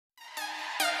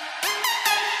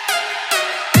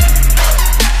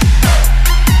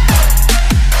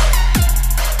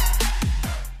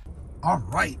All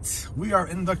right, we are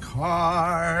in the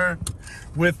car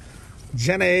with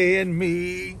Jenny and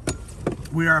me.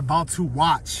 We are about to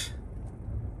watch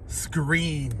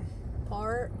Scream.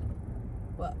 Part,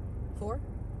 what, 4?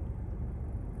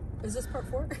 Is this part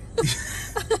 4?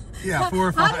 Yeah, 4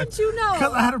 or 5. How did you know?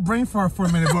 Because I had a brain fart for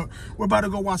a minute, but we're about to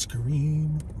go watch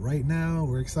Scream right now.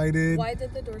 We're excited. Why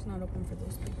did the doors not open for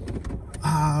those people?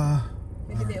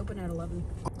 Maybe they open at 11.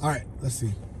 All right, let's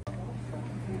see.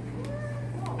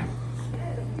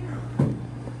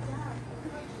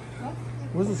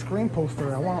 Where's the Scream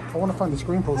poster? I want to find the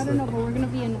Scream poster. I don't know, but we're gonna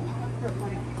be in.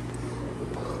 Alright,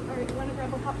 you wanna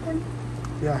grab a popcorn?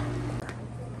 Yeah.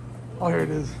 Oh, here it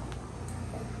is.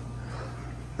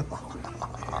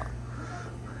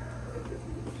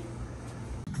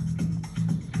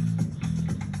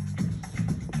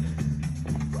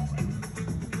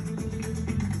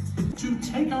 To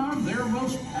take on their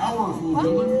most powerful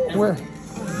villain. Where?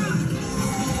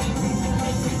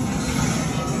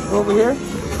 Over here?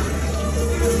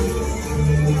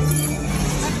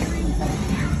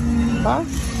 Huh?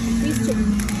 These two.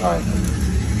 All right.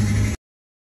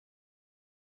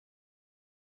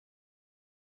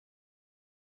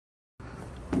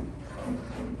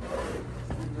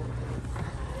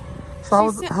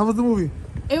 So how was the movie?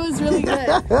 It was really good.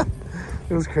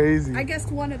 It was crazy. I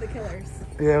guessed one of the killers.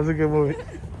 Yeah, it was a good movie.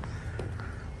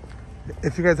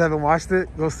 If you guys haven't watched it,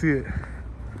 go see it.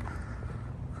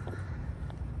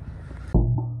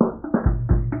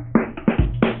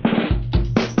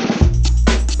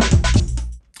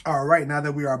 All right, now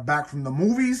that we are back from the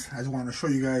movies, I just want to show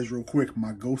you guys real quick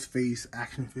my Ghostface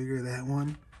action figure, that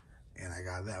one. And I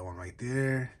got that one right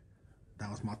there.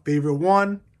 That was my favorite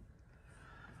one.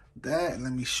 That,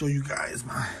 let me show you guys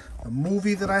the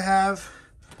movie that I have.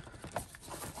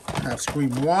 I have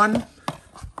Scream 1.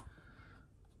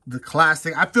 The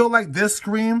classic. I feel like this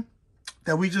Scream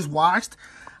that we just watched,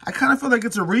 I kind of feel like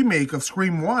it's a remake of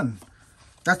Scream 1.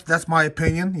 That's my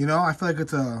opinion, you know. I feel like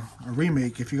it's a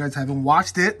remake. If you guys haven't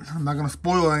watched it, I'm not going to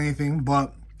spoil anything,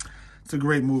 but it's a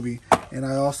great movie. And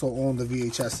I also own the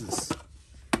VHSs.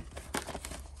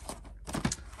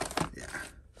 Yeah,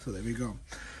 so there we go.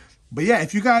 But yeah,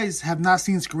 if you guys have not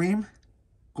seen Scream,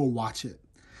 go watch it.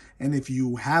 And if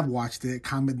you have watched it,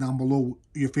 comment down below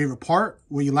your favorite part,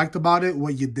 what you liked about it,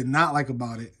 what you did not like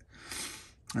about it.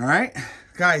 All right?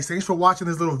 Guys, thanks for watching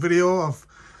this little video of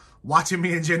watching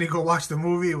me and Jenny go watch the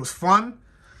movie. It was fun.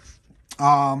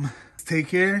 Take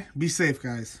care. Be safe,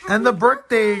 guys. And the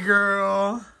birthday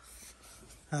girl.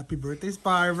 Happy birthday,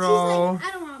 Spyro. She's like,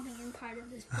 I don't want to be a part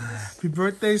of this. Happy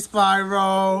birthday,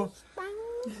 Spyro.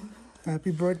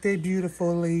 Happy birthday,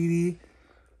 beautiful lady.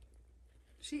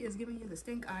 She is giving you the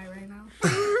stink eye right now.